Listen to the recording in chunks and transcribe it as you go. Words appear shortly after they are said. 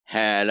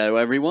Hello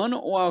everyone,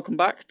 welcome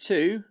back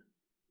to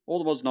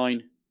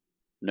ATM9,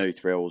 No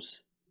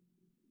Thrills.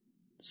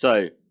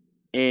 So,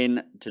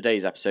 in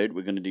today's episode,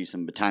 we're going to do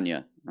some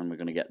Britannia, and we're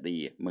going to get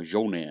the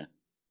Mjölnir,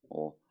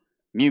 or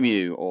Mew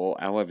Mew, or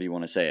however you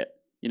want to say it.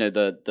 You know,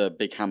 the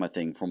big hammer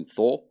thing from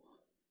Thor?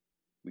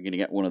 We're going to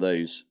get one of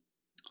those.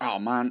 Oh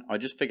man, I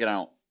just figured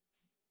out,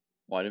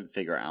 well I didn't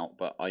figure it out,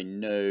 but I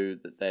know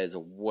that there's a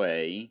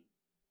way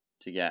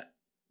to get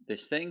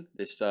this thing,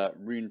 this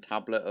rune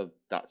tablet of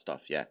that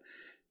stuff, yeah.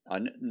 I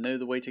know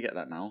the way to get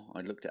that now. I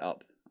looked it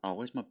up. Oh,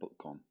 where's my book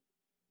gone?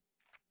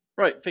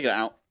 Right, figured it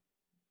out.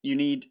 You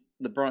need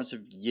the branch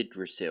of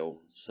Yggdrasil.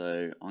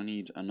 So I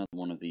need another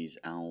one of these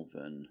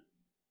Alvin.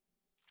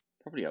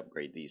 Probably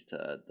upgrade these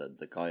to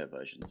the Gaia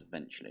versions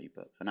eventually,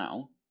 but for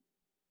now,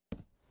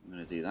 I'm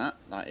going to do that.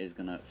 That is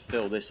going to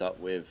fill this up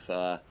with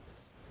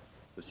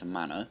some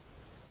mana.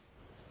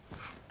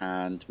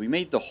 And we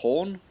made the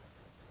horn.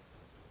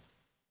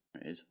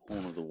 There it is,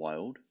 Horn of the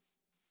Wild.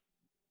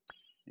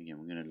 Again,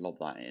 we're going to lob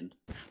that in.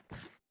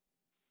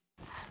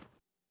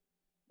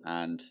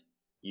 And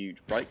you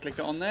right click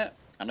it on there.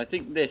 And I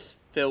think this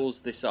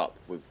fills this up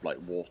with like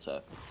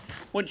water.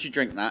 Once you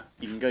drink that,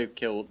 you can go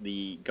kill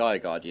the Gaia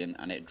Guardian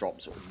and it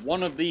drops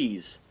one of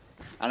these.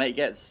 And it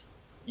gets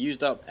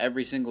used up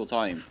every single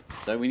time.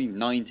 So we need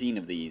 19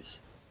 of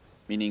these.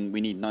 Meaning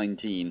we need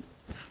 19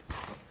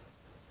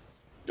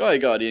 Gaia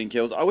Guardian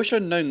kills. I wish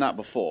I'd known that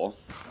before.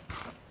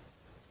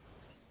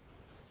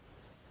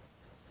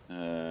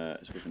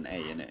 It's with an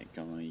A in it.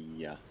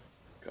 Gaia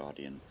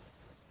Guardian.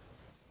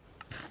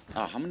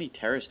 Ah, how many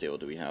Terra Steel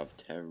do we have?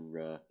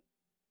 Terra.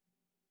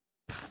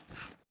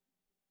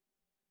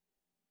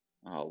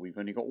 Oh, we've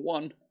only got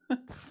one.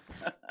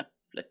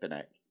 Flippin'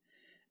 heck.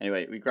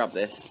 Anyway, we grab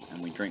this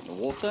and we drink the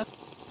water.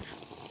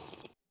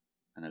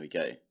 And there we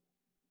go.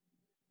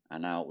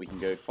 And now we can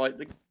go fight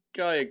the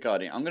Gaia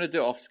Guardian. I'm going to do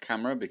it off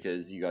camera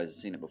because you guys have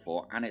seen it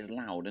before. And it's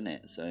loud, isn't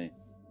it? So,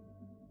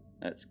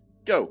 let's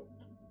go.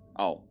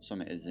 Oh,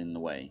 something is in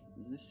the way.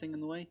 Is this thing in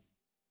the way?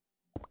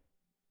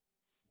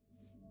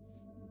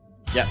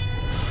 Yep.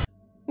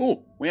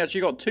 Oh, we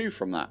actually got 2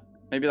 from that.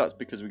 Maybe that's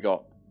because we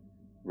got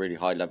really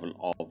high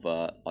level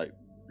of like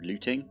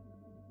looting.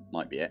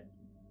 Might be it.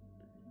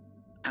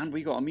 And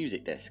we got a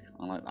music disc.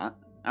 I like that.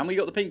 And we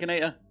got the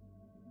Pinkinator.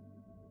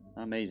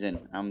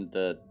 Amazing. And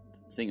the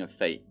Thing of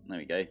Fate. There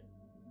we go.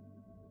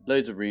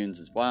 Loads of runes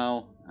as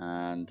well.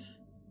 And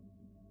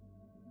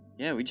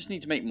yeah, we just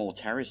need to make more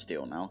Terra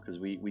Steel now because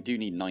we do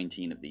need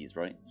 19 of these,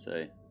 right?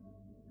 So,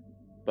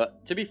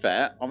 but to be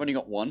fair, I've only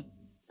got 1.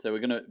 So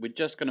we're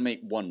just gonna make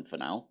 1 for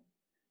now.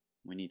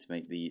 We need to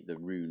make the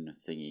rune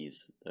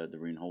thingies, the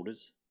rune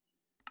holders.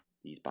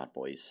 These bad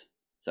boys.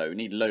 So we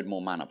need a load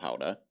more mana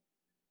powder.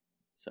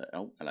 So,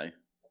 oh, hello.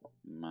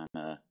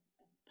 Mana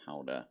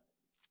powder.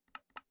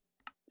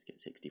 Let's get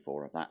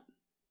 64 of that.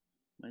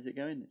 Where's it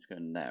going? It's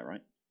going there,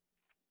 right?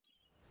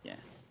 Yeah.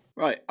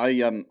 Right,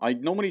 I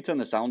normally turn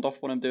the sound off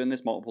when I'm doing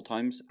this multiple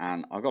times,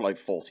 and I've got like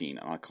 14,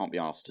 and I can't be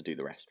asked to do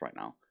the rest right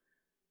now.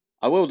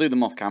 I will do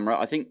them off camera.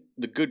 I think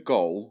the good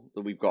goal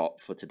that we've got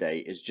for today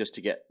is just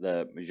to get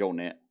the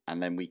Mjölnir,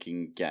 and then we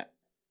can get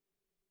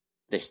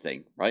this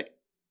thing, right?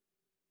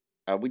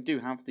 We do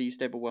have the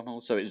stable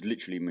wormhole, so it's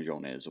literally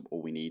Mjölnir is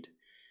all we need.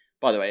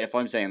 By the way, if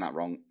I'm saying that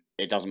wrong,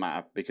 it doesn't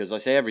matter, because I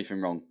say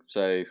everything wrong,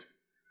 so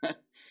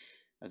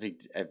I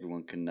think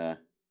everyone can...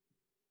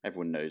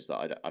 everyone knows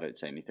that I don't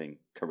say anything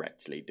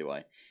correctly, do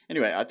I?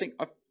 Anyway, I think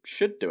I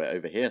should do it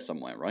over here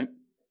somewhere, right?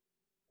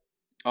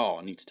 Oh,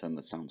 I need to turn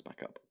the sounds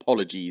back up.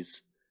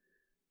 Apologies.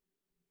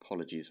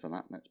 Apologies for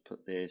that. Let's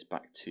put this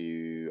back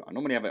to... I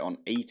normally have it on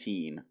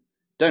 18.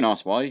 Don't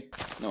ask why.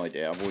 No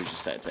idea. I've always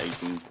just set it to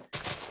 18.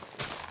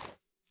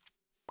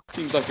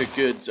 Seems like a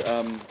good...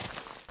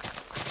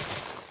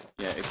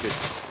 yeah, a good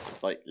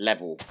like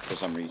level for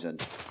some reason.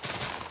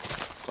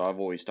 So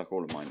I've always stuck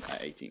all of mine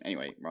at 18.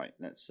 Anyway, right.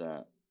 Let's...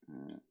 F.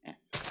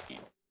 Yeah.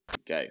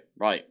 Go.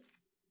 Right.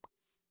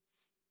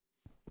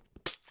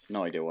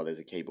 No idea why there's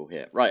a cable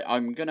here. Right,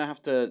 I'm going to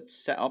have to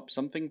set up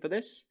something for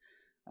this.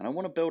 And I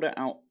want to build it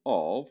out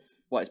of...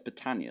 Well, it's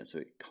Britannia, so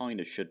it kind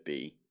of should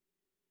be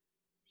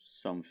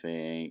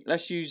something...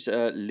 Let's use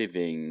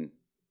living...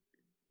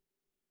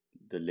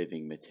 The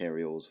living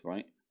materials,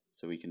 right?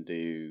 So we can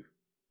do...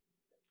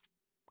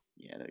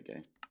 Yeah, there we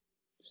go.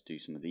 Let's do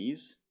some of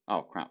these.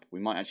 Oh, crap. We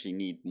might actually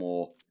need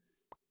more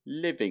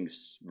living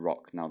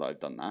rock now that I've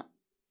done that.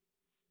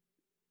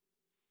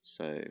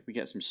 So if we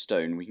get some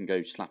stone, we can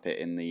go slap it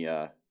in the...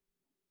 Is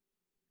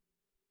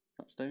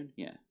that stone?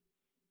 Yeah.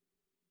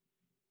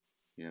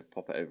 Yeah,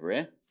 pop it over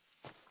here.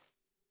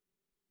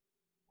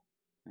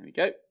 There we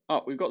go.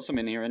 Oh, we've got some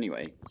in here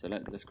anyway, so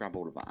let's grab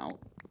all of that out.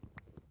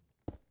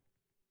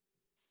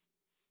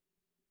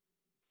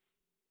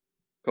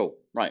 Cool,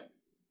 right.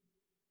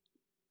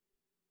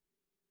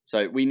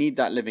 So we need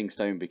that living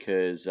stone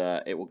because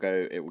it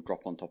will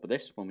drop on top of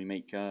this when we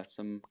make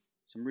some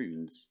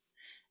runes.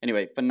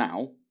 Anyway, for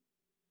now,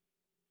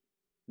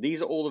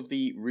 these are all of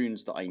the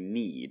runes that I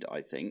need,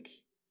 I think.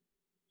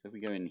 So if we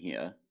go in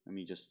here, let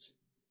me just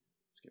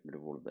get rid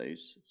of all of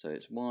those. So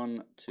it's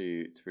 1,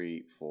 2,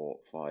 3, 4,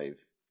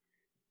 5,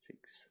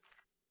 6,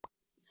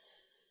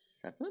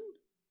 7?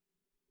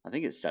 I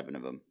think it's 7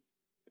 of them.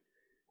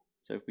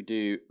 So if we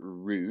do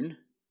rune,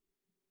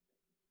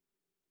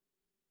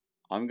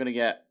 I'm going to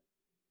get...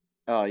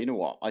 you know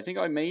what? I think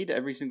I made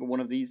every single one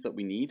of these that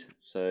we need.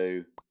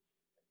 So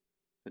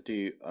I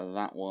do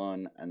that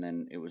one, and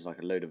then it was like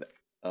a load of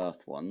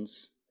earth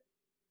ones.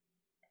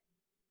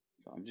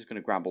 So I'm just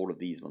going to grab all of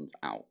these ones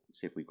out,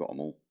 see if we've got them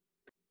all.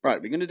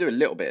 Right, we're going to do a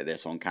little bit of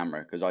this on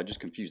camera, because I just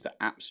confused the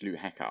absolute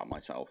heck out of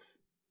myself.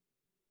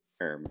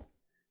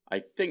 I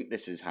think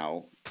this is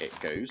how it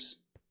goes,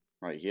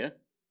 right here.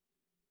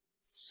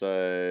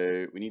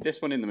 So we need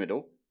this one in the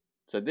middle.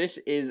 So this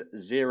is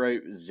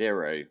 0,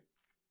 0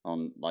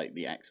 on like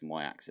the X and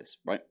Y axis,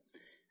 right?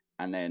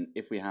 And then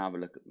if we have a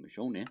look at the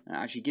Mjölnir, it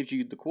actually gives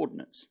you the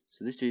coordinates.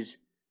 So this is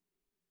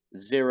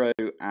 0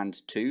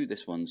 and 2.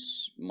 This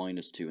one's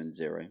 -2 and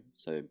 0.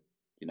 So,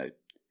 you know,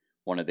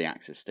 one of the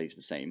axes stays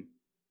the same.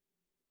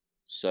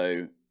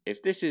 So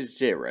if this is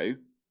 0,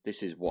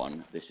 this is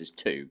 1, this is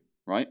 2,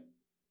 right?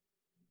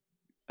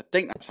 I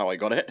think that's how I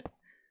got it.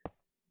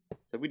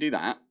 So if we do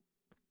that,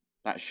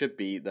 that should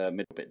be the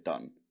middle bit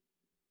done.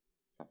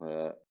 Let's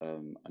have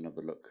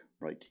another look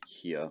right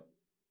here.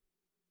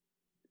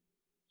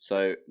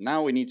 So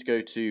now we need to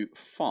go to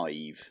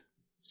 5.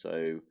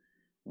 So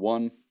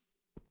 1,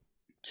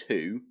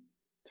 2,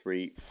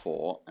 3,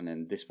 4, and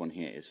then this one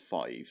here is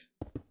 5.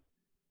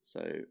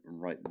 So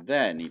right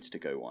there needs to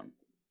go 1.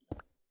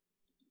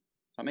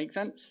 That makes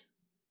sense?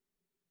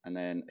 And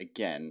then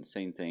again,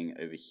 same thing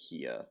over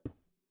here.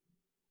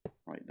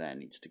 Right there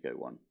needs to go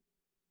 1.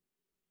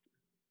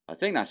 I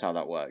think that's how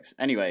that works.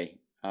 Anyway,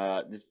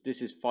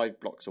 this is 5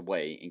 blocks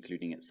away,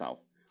 including itself.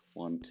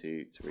 1,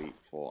 2, 3,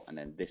 4, and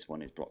then this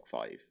one is block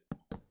 5.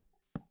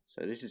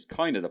 So this is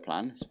kind of the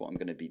plan. That's what I'm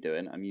going to be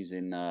doing. I'm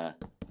using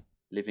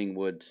living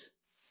wood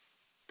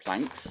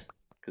planks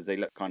because they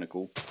look kind of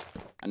cool,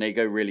 and they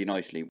go really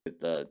nicely with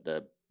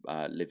the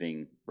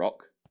living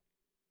rock.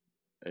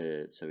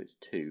 So it's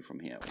 2 from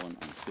here, 1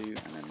 and 2,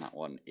 and then that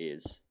one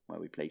is where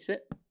we place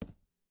it.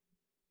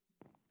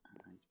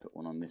 And put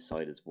one on this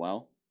side as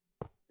well.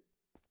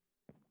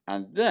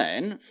 And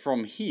then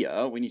from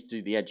here we need to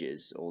do the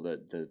edges, or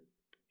the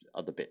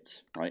other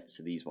bits, right?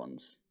 So these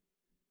ones.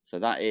 So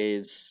that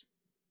is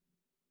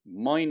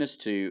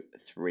 -2,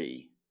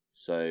 3.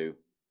 So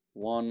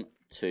 1,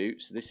 2.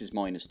 So this is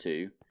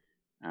 -2,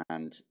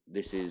 and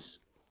this is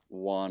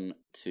 1,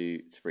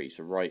 2, 3.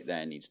 So right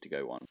there needs to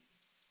go 1.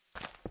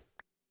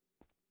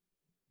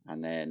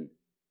 And then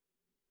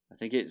I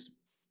think it's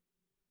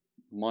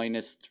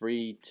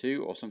 -3,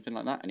 2 or something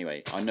like that.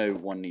 Anyway, I know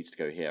 1 needs to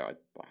go here.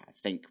 I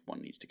think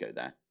 1 needs to go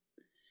there.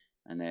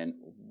 And then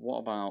what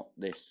about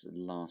this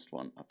last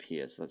one up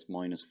here? So that's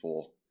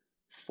 -4,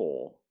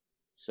 4.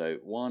 So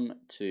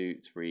 1, 2,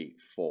 3,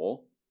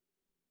 4.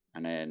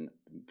 And then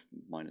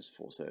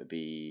 -4. So it would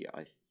be,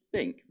 I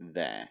think,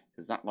 there.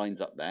 Because that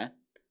lines up there.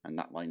 And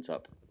that lines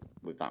up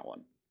with that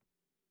one.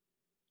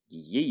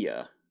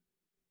 Yeah.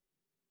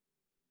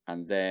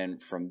 And then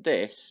from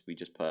this, we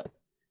just put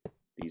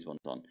these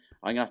ones on.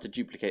 I'm going to have to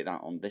duplicate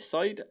that on this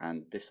side,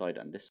 and this side,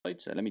 and this side.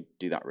 So let me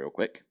do that real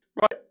quick.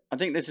 Right, I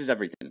think this is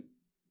everything.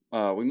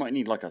 We might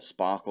need like a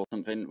spark or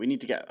something. We need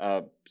to get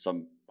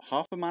some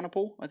half a mana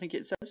pool, I think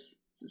it says.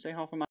 Does it say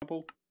half a mana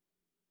pool?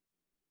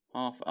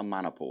 Half a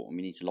mana pool. And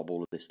we need to lob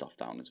all of this stuff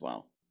down as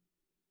well.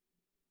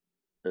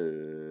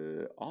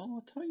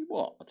 I'll tell you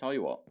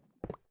what.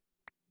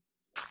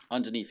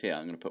 Underneath here,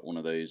 I'm going to put one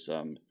of those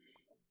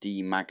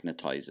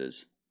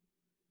demagnetizers.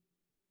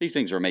 These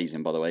things are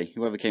amazing, by the way.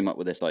 Whoever came up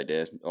with this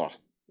idea, oh,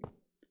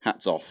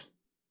 hats off.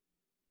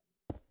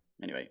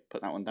 Anyway,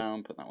 put that one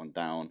down, put that one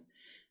down.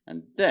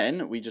 And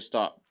then we just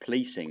start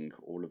placing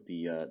all of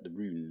the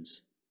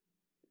runes.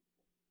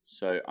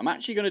 So I'm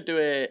actually going to do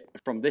it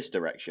from this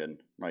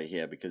direction right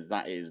here, because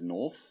that is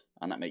north,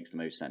 and that makes the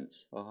most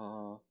sense.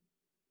 And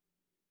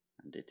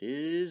it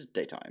is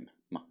daytime.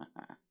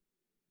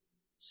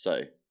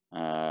 So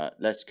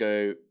let's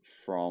go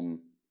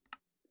from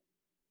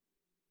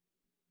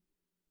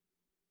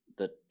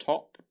the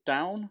top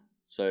down.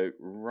 So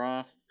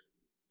Wrath,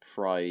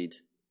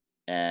 Pride,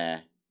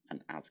 Air,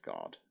 and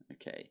Asgard.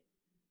 Okay.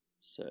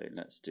 So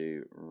let's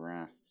do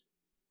Wrath,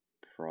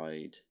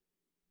 Pride,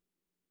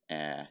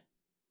 Air,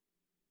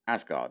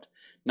 Asgard.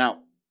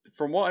 Now,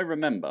 from what I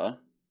remember,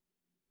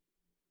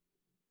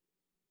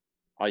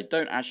 I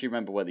don't actually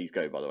remember where these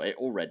go, by the way.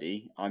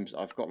 Already,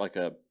 I've got like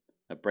a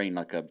brain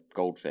like a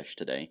goldfish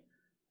today.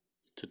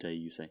 Today,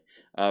 you say.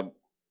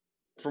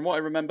 From what I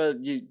remember,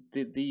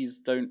 these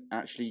don't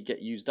actually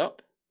get used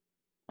up.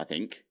 I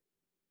think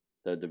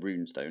the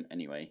runes don't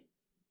anyway.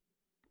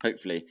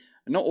 Hopefully,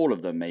 not all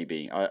of them.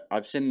 Maybe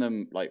I've seen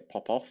them like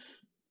pop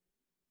off,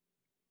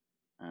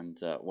 and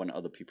when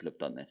other people have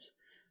done this,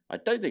 I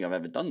don't think I've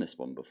ever done this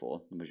one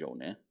before. The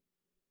Mjölnir.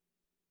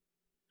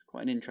 It's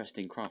quite an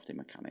interesting crafting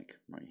mechanic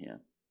right here.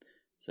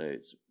 So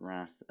it's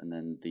Wrath, and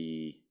then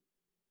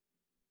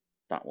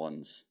that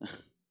one's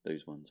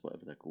those ones,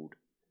 whatever they're called.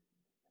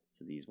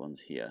 So these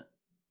ones here.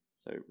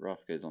 So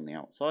raft goes on the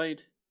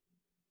outside.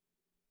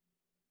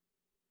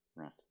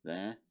 Raft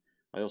there.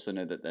 I also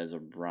know that there's a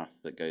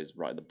raft that goes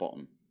right at the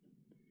bottom.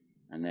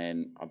 And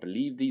then I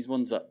believe these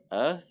ones are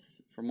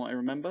earth, from what I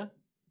remember.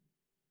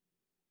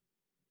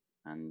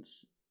 And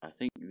I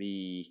think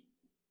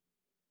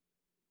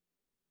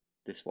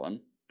this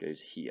one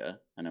goes here.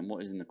 And then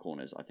what is in the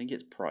corners? I think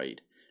it's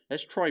pride.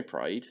 Let's try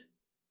pride.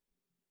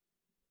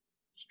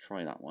 Let's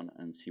try that one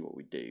and see what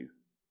we do.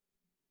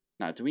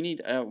 Now, do we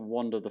need a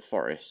wand of the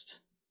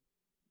forest?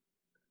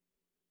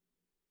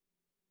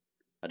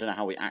 I don't know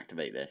how we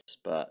activate this,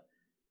 but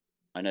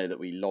I know that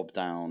we lob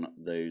down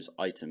those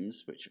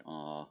items, which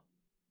are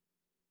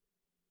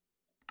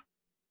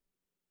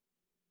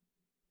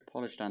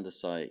polished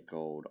andesite,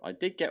 gold. I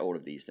did get all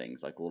of these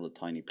things, like all the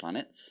tiny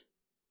planets.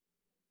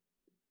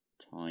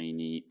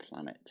 Tiny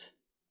planet.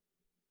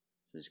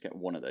 So just get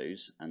one of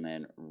those, and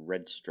then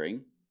red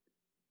string.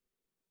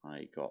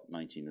 I got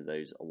 19 of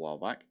those a while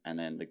back, and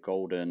then the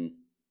golden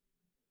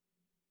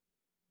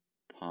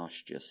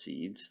pasture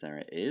seeds. There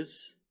it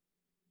is.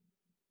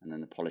 And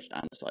then the polished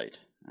andesite.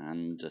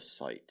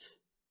 Andesite.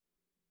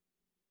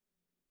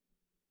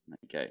 There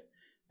we go.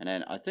 And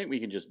then I think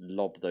we can just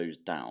lob those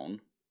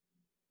down.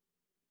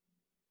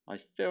 I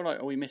feel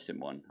like, are we missing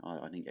one? I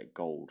didn't get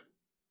gold.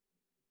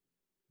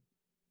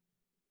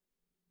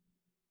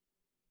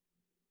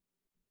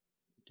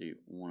 Do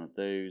one of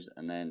those,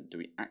 and then do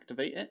we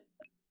activate it?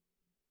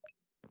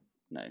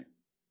 No.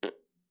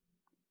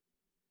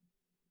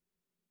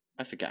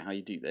 I forget how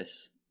you do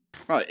this.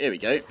 Right, here we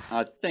go.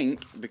 I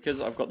think because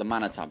I've got the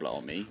mana tablet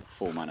on me,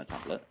 full mana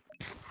tablet.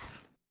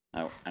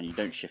 Oh, and you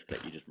don't shift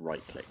click, you just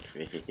right click.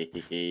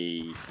 That's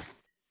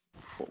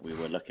what we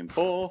were looking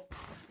for.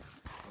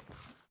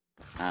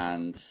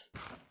 And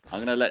I'm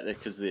going to let this,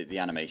 because the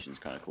animation's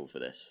kind of cool for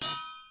this.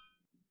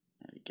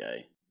 There we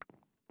go.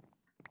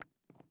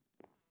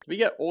 Did we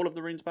get all of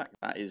the runes back?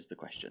 That is the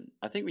question.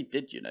 I think we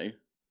did, you know.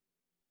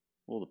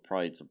 All the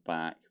prides are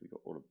back. We got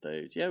all of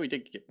those. Yeah, we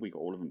got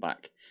all of them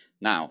back.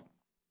 Now,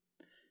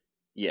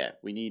 yeah,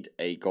 we need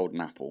a golden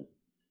apple.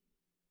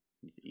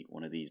 We need to eat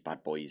one of these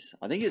bad boys.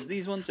 I think it's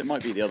these ones. It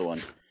might be the other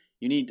one.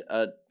 You need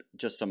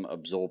just some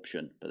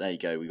absorption. But there you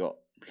go. We got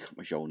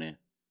Mjölnir.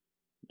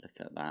 Look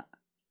at that.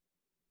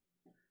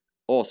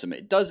 Awesome.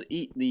 It does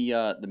eat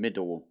the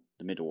middle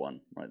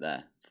one right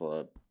there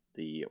for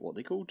the what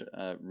they called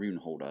rune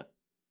holder.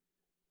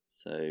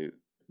 So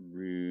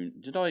rune.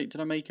 Did I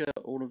make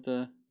all of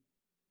the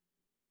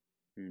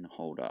rune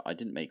holder? I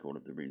didn't make all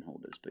of the rune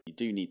holders, but you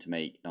do need to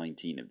make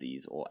 19 of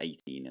these, or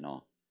 18 in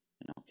our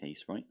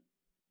case, right?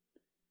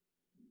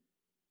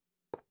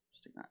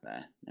 Stick that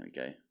there. There we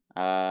go.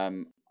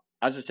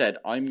 As I said,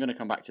 I'm going to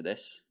come back to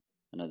this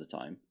another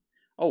time.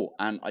 Oh,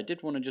 and I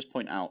did want to just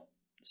point out.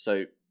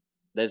 So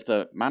there's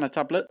the mana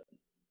tablet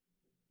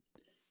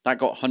that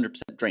got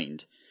 100%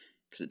 drained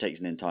because it takes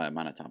an entire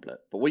mana tablet.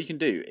 But what you can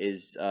do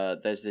is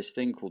there's this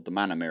thing called the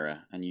mana mirror,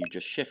 and you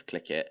just shift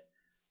click it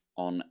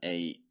on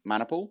a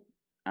mana pool.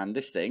 And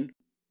this thing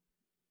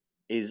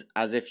is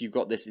as if you've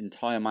got this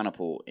entire mana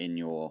pool in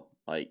your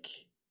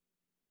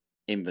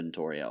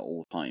inventory at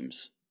all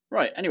times.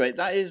 Right, anyway,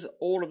 that is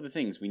all of the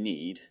things we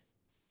need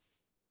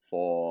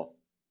for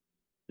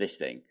this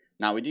thing.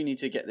 Now, we do need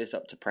to get this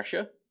up to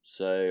pressure.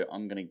 So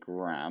I'm going to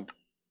grab...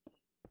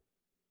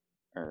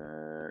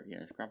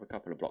 let's grab a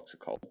couple of blocks of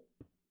coal.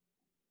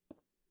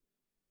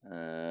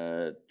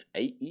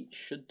 8 each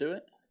should do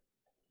it.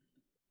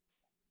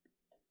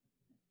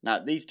 Now,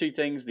 these two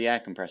things, the air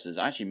compressors,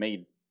 I actually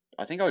made...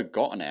 I think I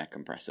got an air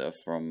compressor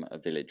from a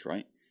village,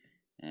 right?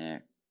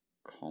 Air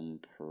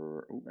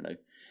compressor... Oh, hello.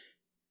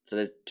 So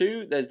there's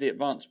two. There's the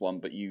advanced one,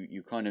 but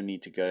you kind of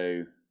need to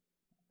go...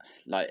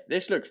 Like,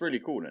 this looks really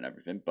cool and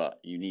everything, but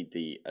you need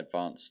the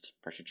advanced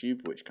pressure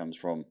tube, which comes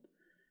from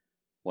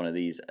one of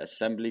these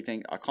assembly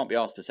things. I can't be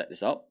asked to set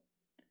this up.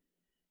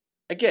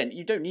 Again,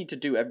 you don't need to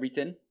do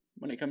everything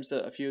when it comes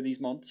to a few of these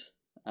mods.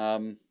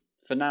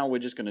 For now, we're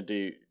just going to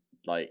do,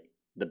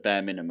 the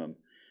bare minimum.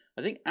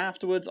 I think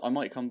afterwards, I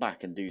might come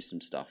back and do some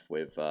stuff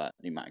with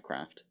pneumatic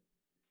craft.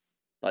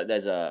 Like,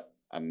 there's a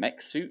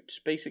mech suit,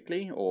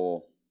 basically,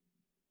 or...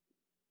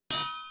 I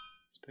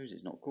suppose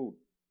it's not called...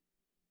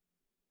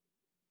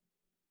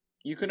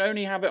 You can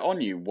only have it on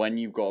you when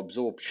you've got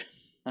absorption.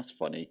 That's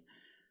funny.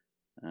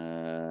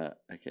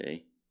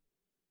 Okay.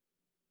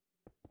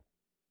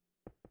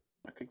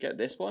 I could get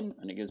this one,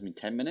 and it gives me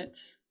 10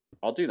 minutes.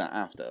 I'll do that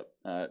after.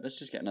 Let's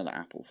just get another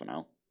apple for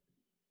now.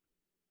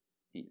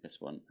 Eat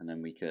this one, and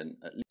then we can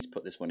at least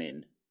put this one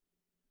in.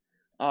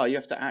 Oh, you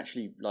have to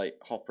actually,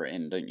 hopper it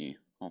in, don't you?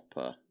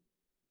 Hopper.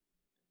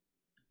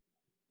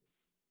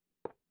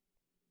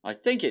 I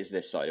think it's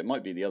this side. It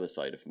might be the other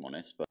side, if I'm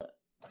honest, but...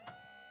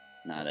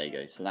 Nah, there you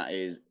go. So that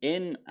is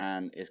in,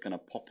 and it's going to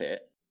pop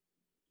it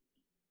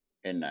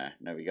in there.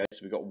 There we go. So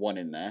we've got one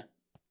in there.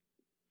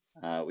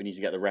 We need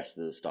to get the rest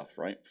of the stuff,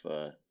 right,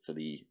 for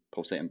the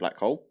pulsating black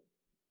hole.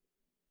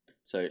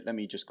 So let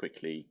me just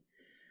quickly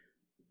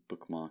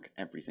bookmark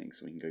everything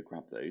so we can go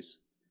grab those.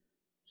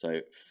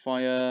 So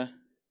fire,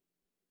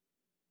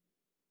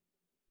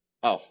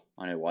 Oh,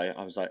 I know why.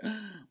 I was like,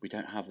 we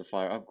don't have the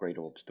fire upgrade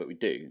orbs, but we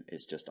do.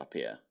 It's just up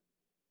here.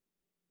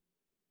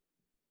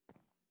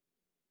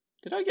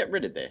 Did I get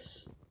rid of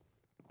this?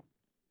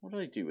 What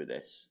did I do with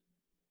this?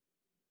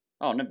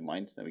 Oh, never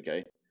mind. There we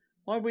go.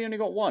 Why have we only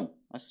got one?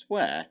 I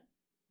swear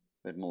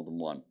we had more than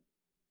one.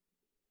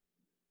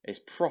 It's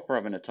proper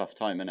having a tough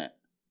time, isn't it?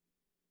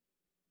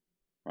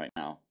 Right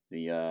now.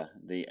 The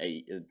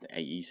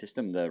AE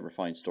system, the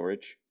refined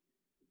storage.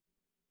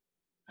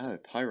 Oh,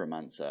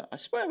 Pyromancer. I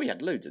swear we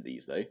had loads of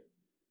these, though.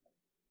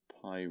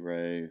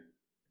 Pyro.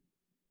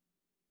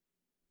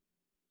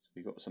 So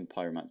we got some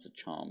Pyromancer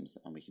charms,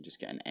 and we can just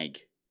get an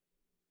egg.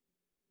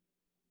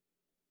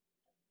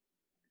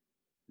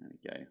 There we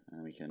go.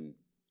 And we can...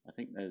 I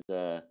think there's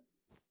yeah,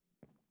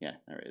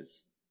 there it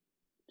is.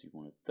 Do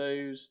one of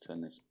those.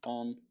 Turn this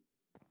on.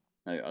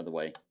 No, other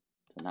way.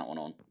 Turn that one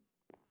on.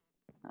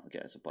 That'll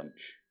get us a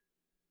bunch.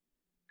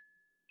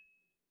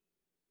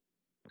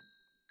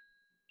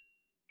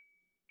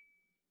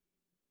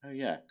 Oh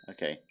yeah,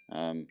 okay.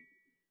 Grab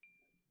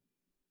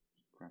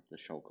the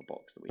shulker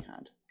box that we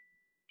had.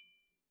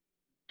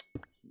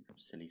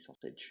 Silly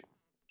sausage.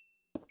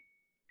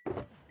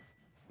 There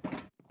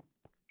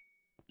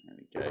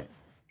we go.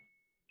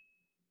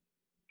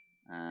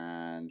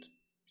 And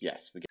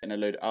yes, we're getting a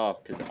load. Ah,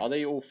 because are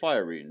they all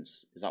fire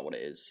runes? Is that what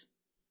it is?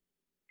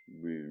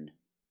 Rune.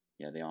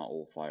 Yeah, they are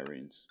all fire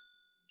runes.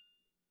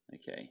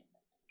 Okay.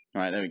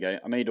 All right, there we go.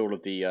 I made all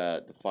of the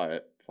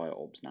fire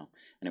orbs now.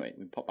 Anyway,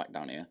 we pop back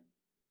down here,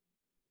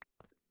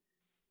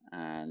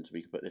 and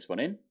we can put this one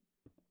in.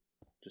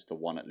 Just the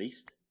one at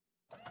least.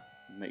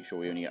 Make sure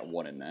we only get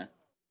one in there.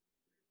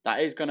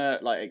 That is gonna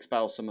like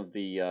expel some of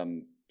the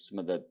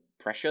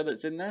pressure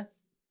that's in there,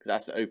 because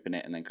that's to open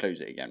it and then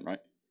close it again, right?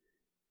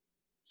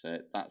 So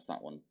that's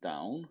that one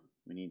down.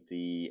 We need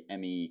the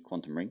ME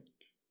quantum ring.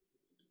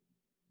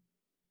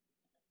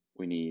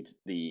 We need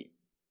the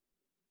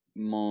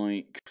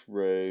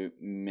micro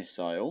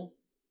missile.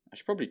 I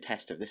should probably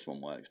test if this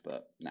one works,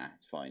 but nah,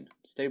 it's fine.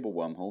 Stable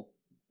wormhole.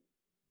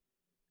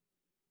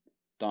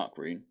 Dark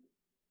rune.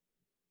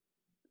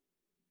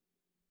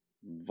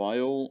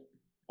 Vial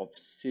of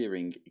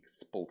searing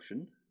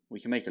expulsion.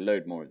 We can make a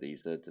load more of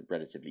these. They're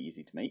relatively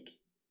easy to make.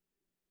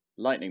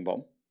 Lightning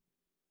bomb.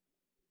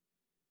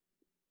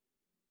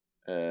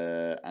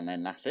 And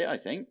then that's it, I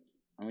think.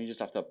 And we just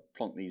have to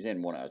plonk these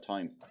in one at a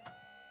time.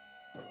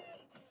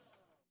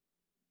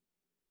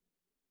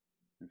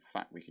 In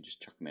fact, we could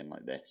just chuck them in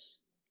like this.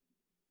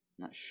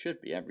 And that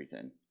should be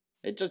everything.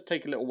 It does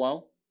take a little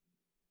while,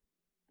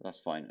 but that's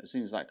fine. As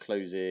soon as that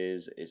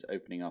closes, it's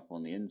opening up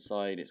on the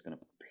inside. It's going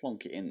to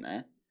plonk it in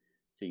there.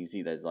 So you can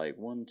see there's like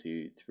 1,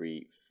 2,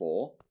 3,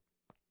 4.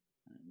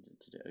 And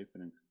did it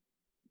open and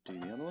do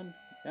the other one?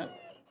 Yep.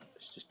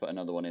 Let's just put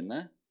another one in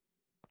there.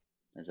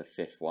 There's a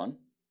fifth one.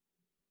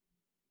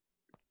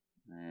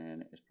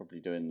 And it's probably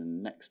doing the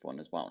next one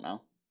as well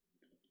now.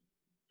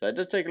 So it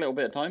does take a little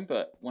bit of time,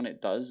 but when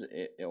it does,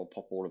 it'll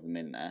pop all of them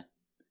in there.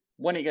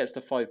 When it gets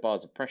to 5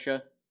 bars of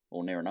pressure,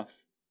 or near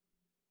enough,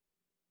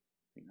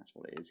 I think that's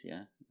what it is,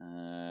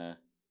 yeah.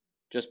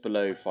 Just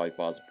below 5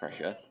 bars of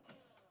pressure,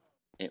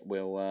 it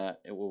will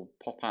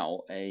pop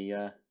out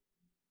a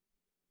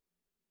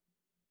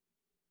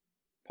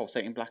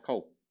pulsating black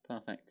hole.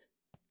 Perfect.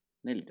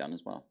 Nearly done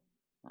as well.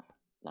 Ah,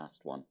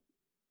 last one.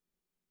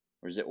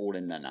 Or is it all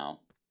in there now?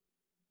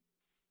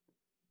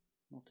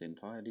 Not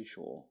entirely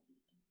sure.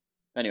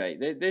 Anyway,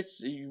 this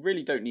you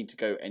really don't need to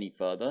go any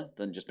further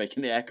than just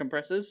making the air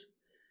compressors.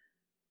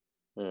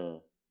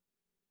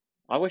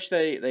 I wish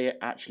they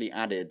actually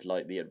added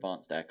like the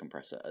advanced air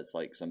compressor as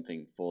like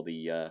something for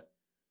the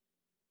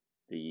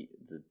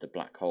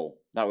black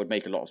hole. That would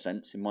make a lot of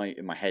sense in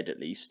my head at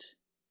least.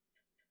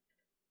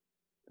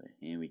 But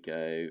here we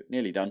go,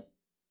 nearly done.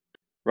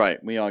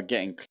 Right, we are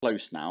getting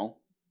close now.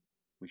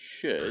 We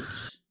should.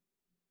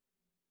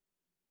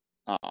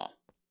 Ah,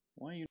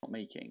 why are you not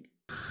making?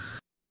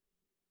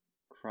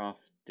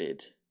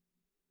 Crafted.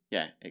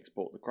 Yeah,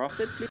 export the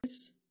crafted,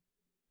 please.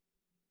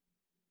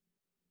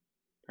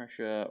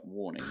 Pressure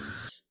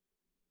warnings.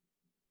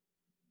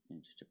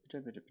 Am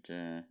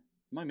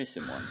I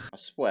missing one? I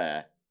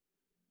swear.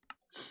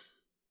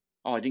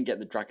 Oh, I didn't get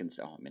the dragon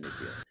steel. Oh, I'm an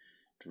idiot.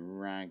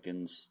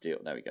 Dragon steel.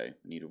 There we go.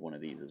 We needed one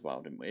of these as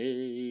well, didn't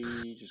we?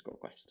 Just got a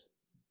quest.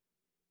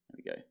 There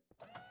we go.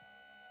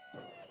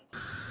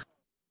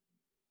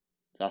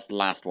 So that's the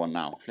last one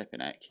now. Flipping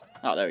heck.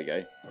 Oh, there we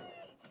go.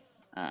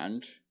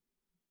 And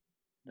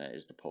there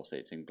is the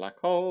pulsating black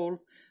hole.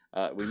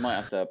 We might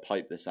have to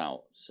pipe this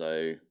out.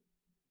 So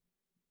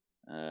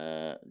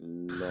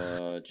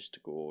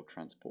logistical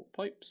transport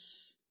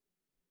pipes.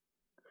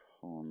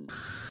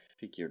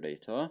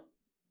 Configurator.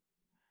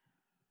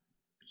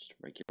 Just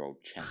regular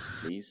old chest,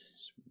 please.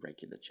 Just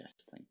regular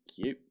chest, thank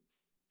you.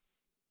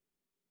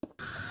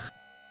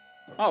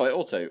 Oh, it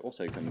also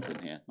comes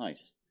in here.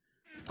 Nice.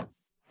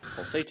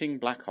 Pulsating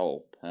black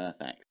hole.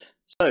 Perfect.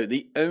 So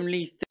the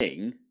only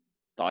thing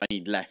that I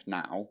need left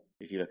now,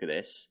 if you look at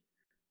this,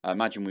 I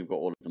imagine we've got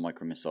all of the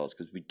micro missiles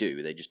because we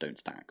do. They just don't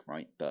stack,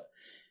 right? But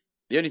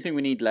The only thing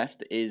we need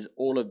left is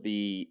all of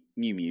the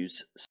Mew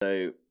Mews.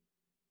 So,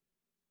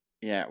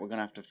 yeah, we're going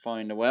to have to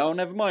find a way. Oh,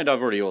 never mind.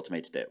 I've already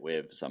automated it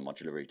with some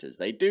modular routers.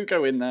 They do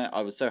go in there.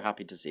 I was so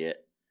happy to see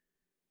it.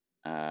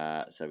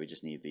 So we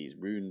just need these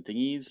rune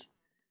thingies.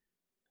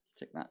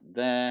 Stick that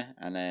there.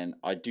 And then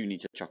I do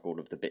need to chuck all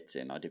of the bits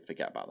in. I did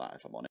forget about that,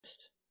 if I'm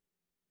honest.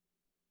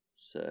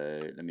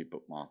 So let me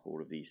bookmark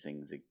all of these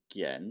things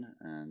again.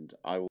 And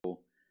I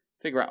will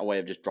figure out a way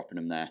of just dropping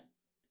them there.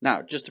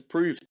 Now, just to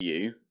prove to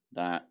you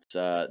that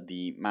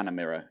the mana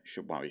mirror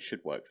should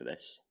work for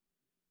this.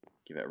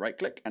 Give it a right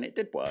click, and it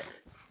did work.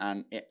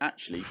 And it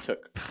actually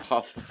took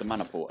half of the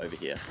mana port over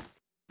here.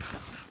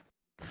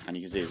 And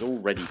you can see it's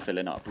already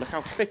filling up. Look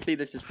how quickly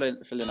this is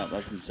filling up.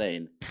 That's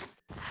insane.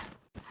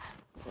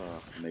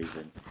 Oh,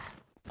 amazing.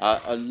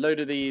 A load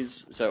of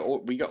these.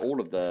 So we got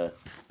all of the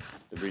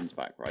runes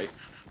back, right?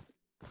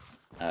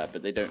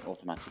 But they don't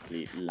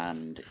automatically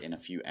land in a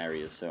few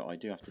areas. So I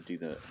do have to do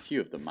a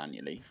few of them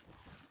manually,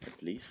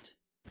 at least.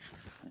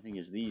 I think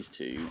it's these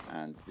two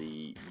and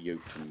the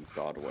Jotun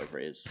guard or whatever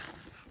it is.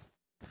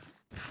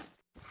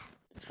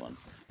 This one.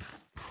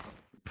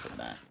 Put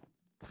there.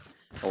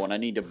 Oh, and I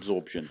need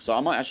absorption. So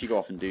I might actually go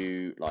off and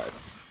do like a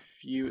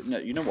few... No,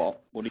 you know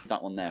what? We'll leave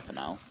that one there for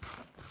now.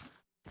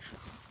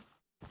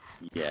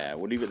 Yeah,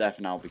 we'll leave it there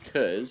for now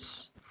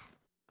because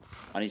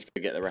I need to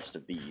go get the rest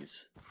of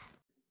these.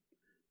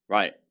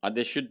 Right,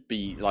 this should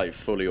be like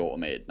fully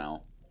automated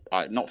now.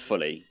 Not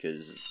fully,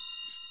 because...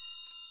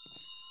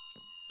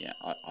 Yeah,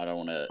 I don't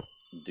want to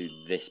do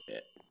this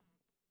bit.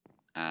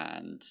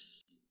 And...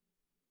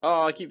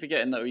 Oh, I keep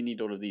forgetting that we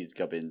need all of these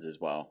gubbins as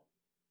well.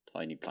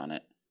 Tiny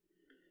planet.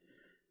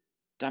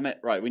 Damn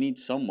it. Right, we need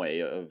some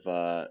way of...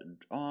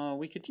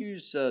 we could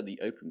use the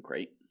open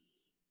crate.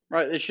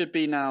 Right, this should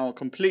be now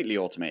completely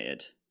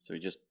automated. So we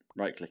just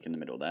right-click in the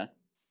middle there.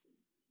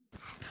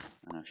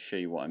 And I'll show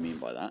you what I mean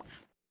by that.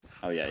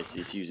 Oh yeah,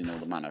 it's using all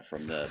the mana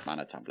from the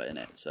mana tablet in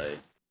it. So,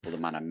 or the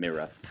mana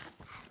mirror.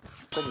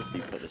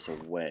 Probably put this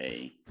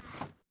away.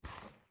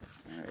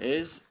 There it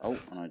is. Oh,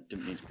 and I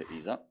didn't need to pick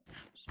these up.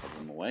 Just put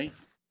them away.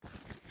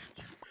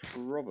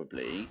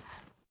 Probably...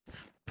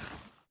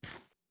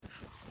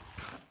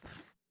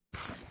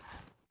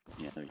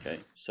 Yeah, there we go.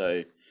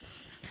 So,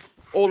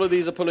 all of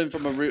these are pulling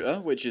from a router,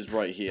 which is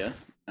right here.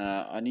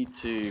 I need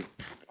some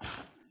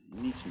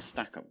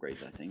stack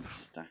upgrades, I think.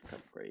 Stack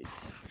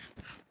upgrades.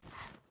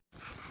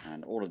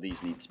 And all of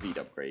these need speed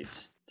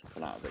upgrades to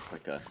pull out a bit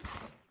quicker.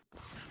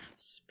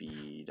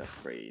 Speed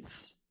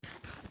upgrades.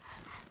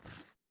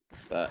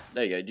 But,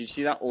 there you go. Did you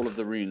see that? All of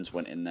the runes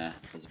went in there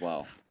as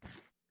well.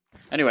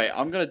 Anyway,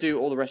 I'm going to do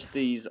all the rest of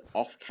these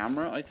off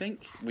camera, I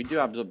think. We do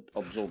have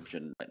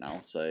absorption right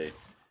now, so...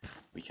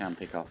 We can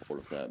pick up all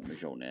of the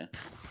Mjölnir.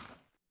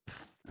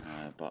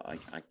 But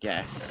I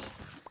guess,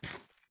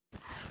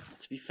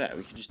 to be fair,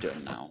 we could just do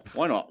them now.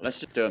 Why not? Let's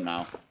just do them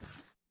now.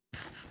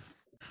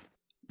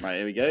 Right,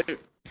 here we go.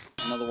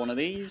 Another one of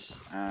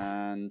these.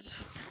 And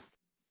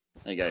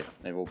there you go.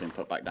 They've all been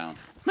put back down.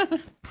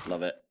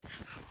 Love it.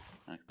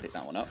 I can pick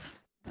that one up.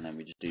 And then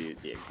we just do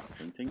the exact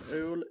same thing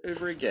all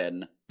over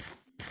again.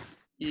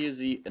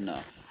 Easy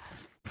enough.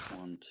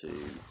 1,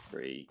 2,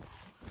 3,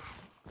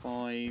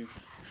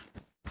 5...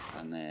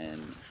 And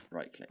then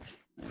right click.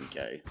 There we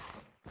go.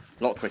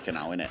 A lot quicker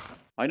now, isn't it?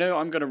 I know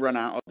I'm going to run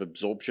out of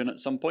absorption at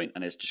some point,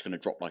 and it's just going to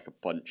drop like a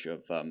bunch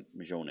of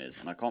Mjölnirs,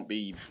 and I can't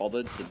be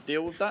bothered to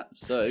deal with that,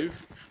 so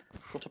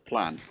got a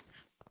plan.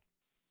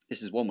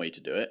 This is one way to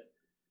do it.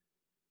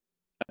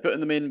 I'm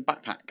putting them in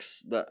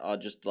backpacks that are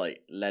just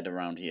like led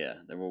around here.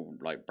 They're all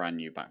like brand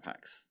new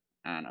backpacks.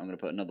 And I'm going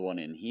to put another one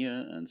in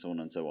here, and so on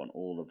and so on.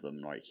 All of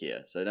them right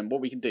here. So then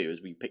what we can do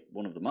is we pick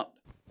one of them up.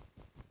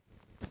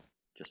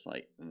 Just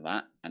like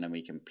that, and then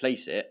we can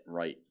place it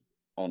right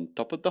on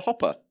top of the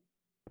hopper.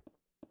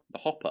 The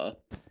hopper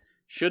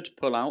should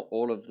pull out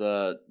all of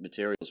the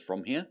materials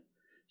from here.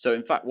 So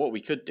in fact, what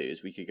we could do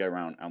is we could go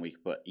around and we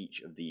could put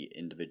each of the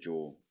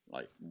individual,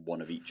 like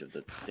one of each of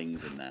the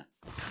things in there.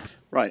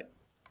 Right,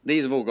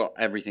 these have all got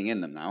everything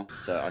in them now,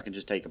 so I can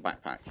just take a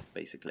backpack,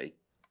 basically,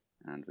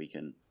 and we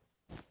can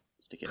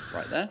stick it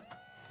right there.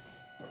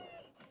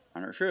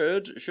 And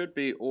it should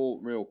be all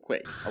real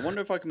quick. I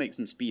wonder if I can make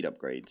some speed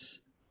upgrades.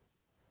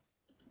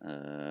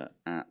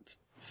 At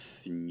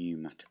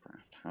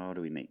Pneumaticraft. How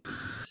do we make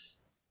these?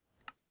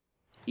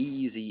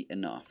 Easy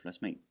enough.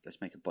 Let's make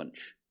a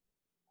bunch.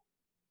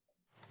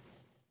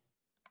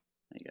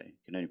 There you go. You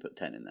can only put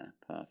 10 in there.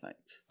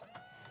 Perfect.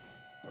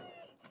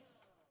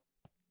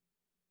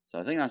 So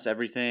I think that's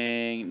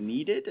everything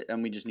needed,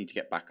 and we just need to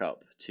get back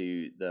up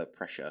to the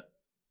pressure.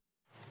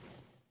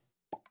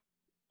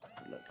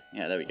 Look.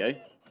 Yeah, there we go.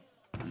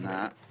 And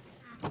that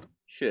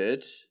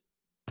should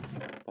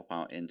pop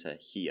out into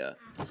here.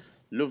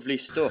 Lovely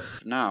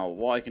stuff. Now,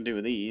 what I can do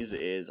with these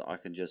is I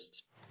can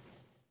just...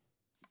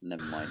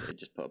 Never mind, I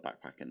just put a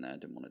backpack in there. I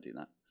didn't want to do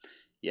that.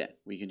 Yeah,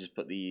 we can just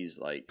put these,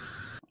 like,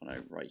 I don't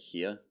know, right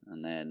here.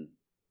 And then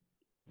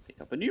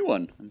pick up a new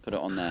one and put it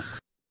on there.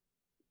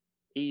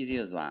 Easy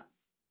as that.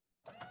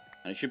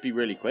 And it should be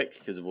really quick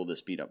because of all the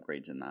speed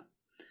upgrades in that.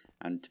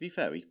 And to be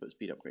fair, we can put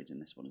speed upgrades in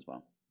this one as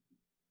well.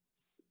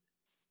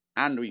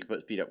 And we can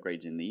put speed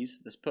upgrades in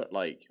these. Let's put,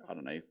 like, I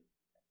don't know,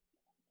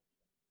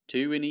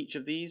 2 in each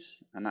of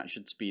these. And that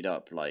should speed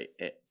up, like,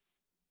 it.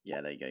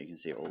 Yeah, there you go. You can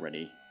see it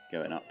already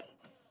going up.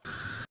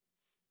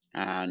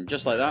 And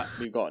just like that,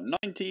 we've got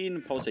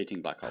 19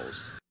 pulsating black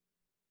holes.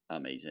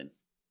 Amazing.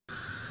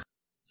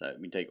 So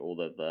we take all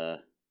of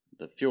the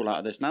fuel out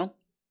of this now.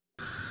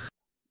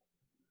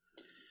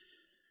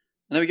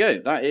 And there we go.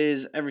 That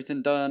is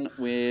everything done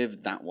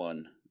with that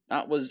one.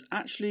 That was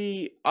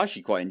actually, I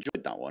actually quite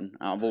enjoyed that one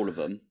out of all of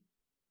them.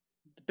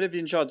 The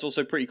Oblivion Shard's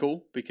also pretty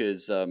cool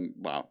because,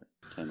 wow,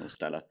 Eternal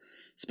Stellar.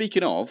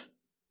 Speaking of,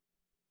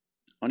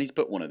 I need to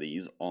put one of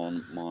these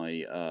on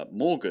my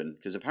Morgan,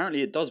 because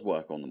apparently it does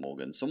work on the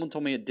Morgan. Someone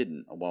told me it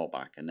didn't a while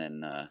back, and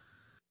then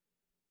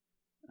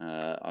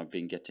I've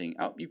been getting...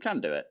 Oh, you can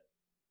do it.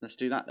 Let's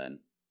do that then.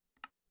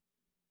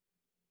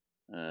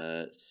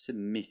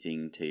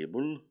 Submitting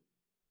table.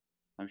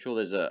 I'm sure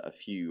there's a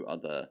few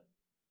other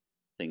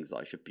things that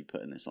I should be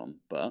putting this on,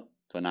 but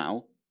for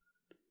now,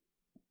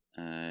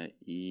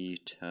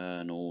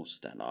 Eternal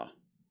Stellar.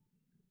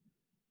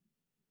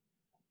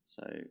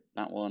 So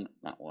that one,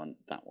 that one,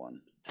 that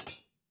one.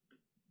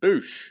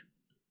 Boosh!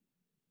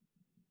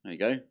 There you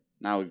go.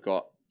 Now we've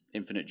got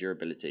infinite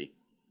durability.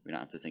 We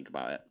don't have to think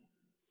about it.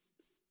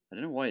 I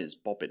don't know why it's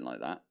bobbing like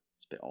that.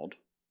 It's a bit odd.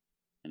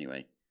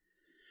 Anyway.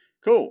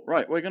 Cool.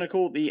 Right, we're going to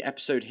call the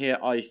episode here,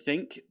 I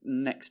think.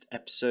 Next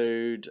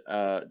episode...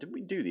 did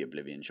we do the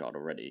Oblivion Shard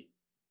already?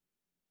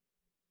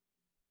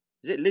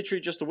 Is it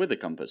literally just the Wither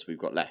Compass we've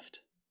got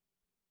left?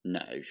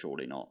 No,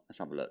 surely not. Let's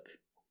have a look.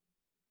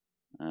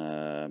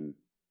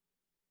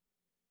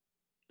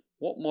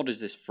 What mod is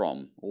this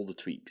from? All the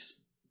tweaks.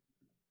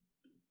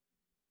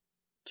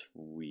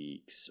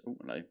 Tweaks. Oh,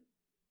 hello.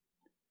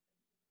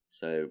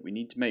 So we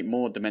need to make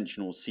more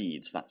dimensional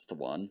seeds. That's the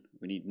one.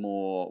 We need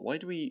more. Why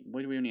do we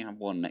only have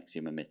one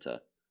Nexium emitter?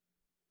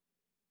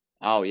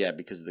 Oh yeah,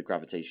 because of the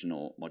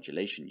gravitational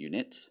modulation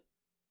unit.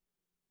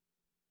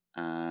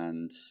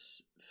 And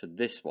for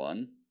this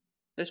one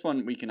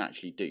we can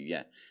actually do,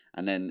 yeah.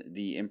 And then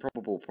the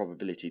improbable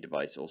probability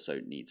device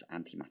also needs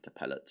antimatter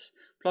pellets.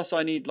 Plus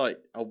I need like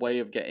a way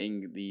of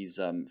getting these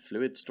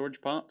fluid storage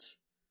parts.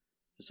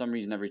 For some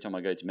reason every time I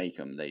go to make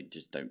them they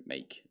just don't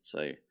make.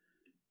 So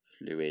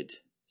fluid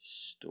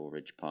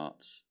storage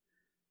parts.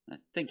 I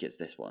think it's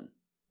this one.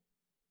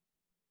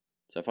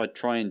 So if I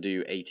try and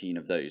do 18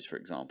 of those, for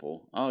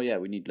example. Oh yeah,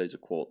 we need loads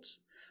of quartz.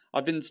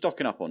 I've been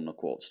stocking up on the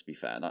quartz, to be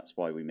fair. That's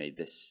why we made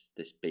this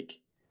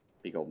big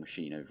old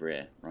machine over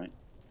here, right?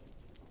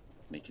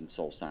 Making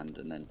soul sand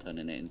and then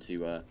turning it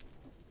into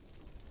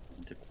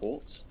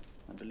quartz,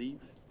 I believe.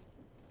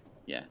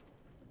 Yeah.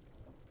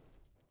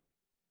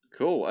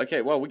 Cool.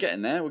 Okay, well, we're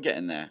getting there. We're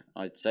getting there,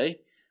 I'd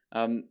say.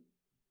 I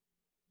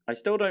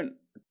still don't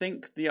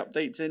think the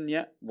update's in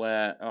yet,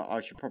 where...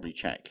 I should probably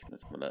check.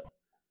 Let's have a look.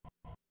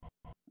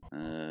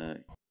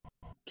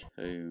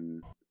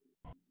 Comb.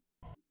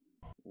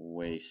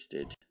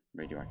 Wasted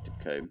radioactive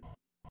comb.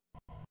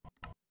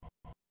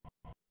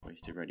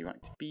 Wasted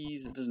radioactive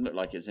bees. It doesn't look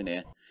like it's in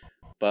here.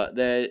 But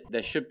there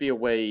should be a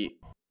way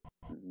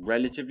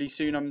relatively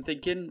soon, I'm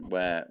thinking,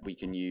 where we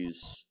can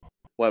use...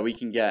 Where we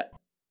can get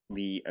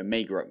the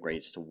Omega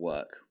upgrades to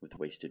work with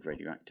wasted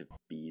radioactive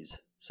bees.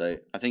 So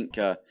I think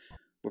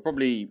we'll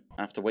probably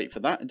have to wait for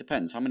that. It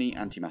depends. How many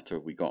antimatter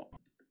have we got?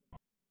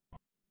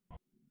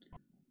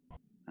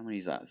 How many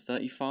is that?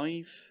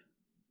 35?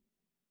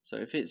 So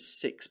if it's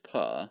 6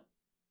 per...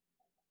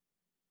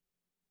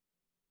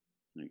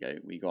 There we go.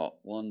 We got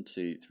 1,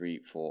 2, 3,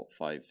 4,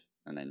 5,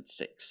 and then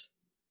 6.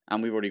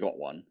 And we've already got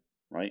 1,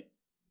 right?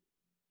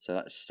 So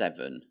that's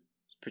 7.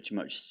 It's pretty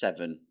much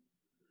 7.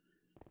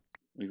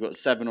 We've got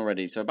 7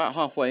 already, so about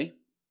halfway.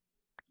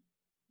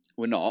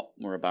 We're not.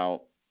 We're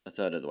about a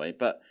third of the way.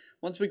 But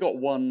once we got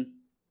 1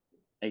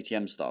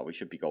 ATM star, we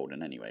should be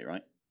golden anyway,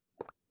 right?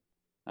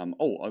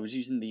 Oh, I was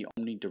using the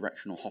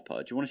omnidirectional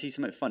hopper. Do you want to see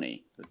something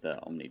funny with the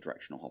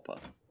omnidirectional hopper?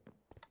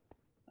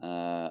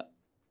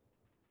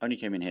 Only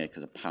came in here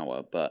because of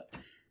power, but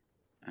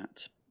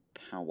at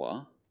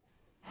power...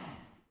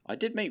 I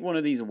did make one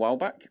of these a while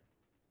back.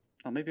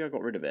 Oh, maybe I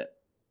got rid of it.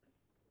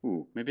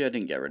 Ooh, maybe I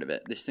didn't get rid of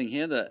it. This thing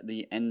here,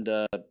 the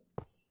Ender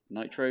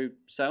Nitro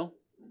cell.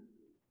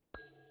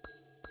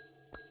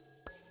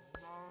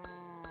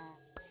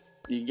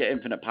 You can get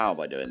infinite power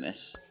by doing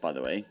this, by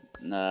the way.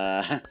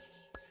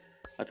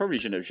 I probably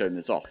shouldn't have shown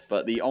this off,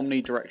 but the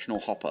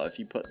omnidirectional hopper, if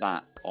you put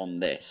that on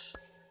this...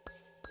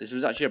 This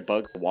was actually a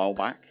bug a while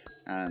back,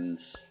 and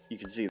you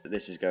can see that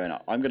this is going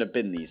up. I'm going to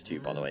bin these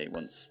two, by the way,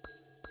 once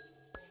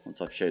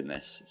I've shown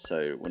this,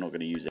 so we're not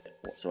going to use it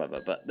whatsoever.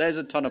 But there's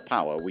a ton of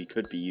power we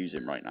could be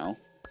using right now,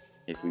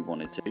 if we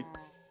wanted to.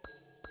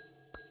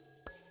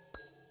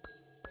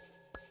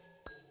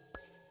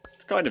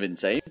 It's kind of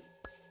insane.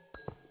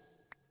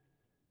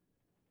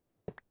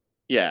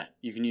 Yeah,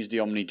 you can use the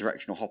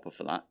omnidirectional hopper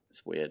for that.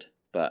 It's weird,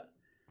 but...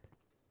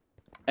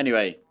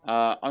 Anyway,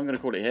 I'm going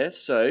to call it here.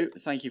 So,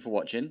 thank you for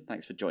watching.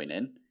 Thanks for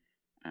joining.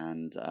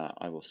 And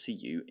I will see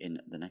you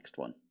in the next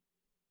one.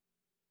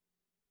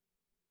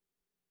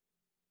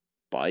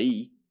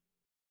 Bye.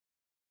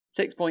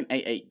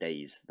 6.88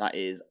 days. That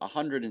is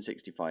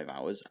 165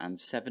 hours and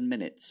 7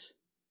 minutes.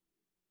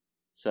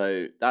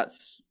 So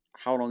that's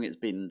how long it's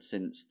been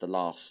since the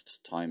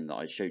last time that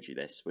I showed you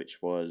this,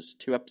 which was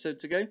 2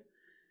 episodes ago.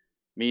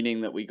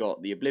 Meaning that we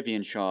got the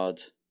Oblivion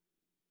Shard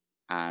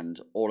and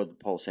all of the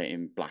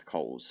pulsating black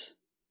holes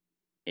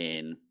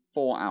in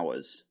 4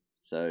 hours.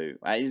 So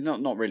it's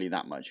not really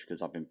that much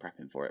because I've been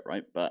prepping for it,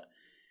 right? But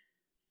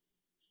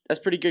that's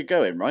pretty good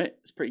going, right?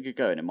 It's pretty good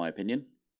going in my opinion.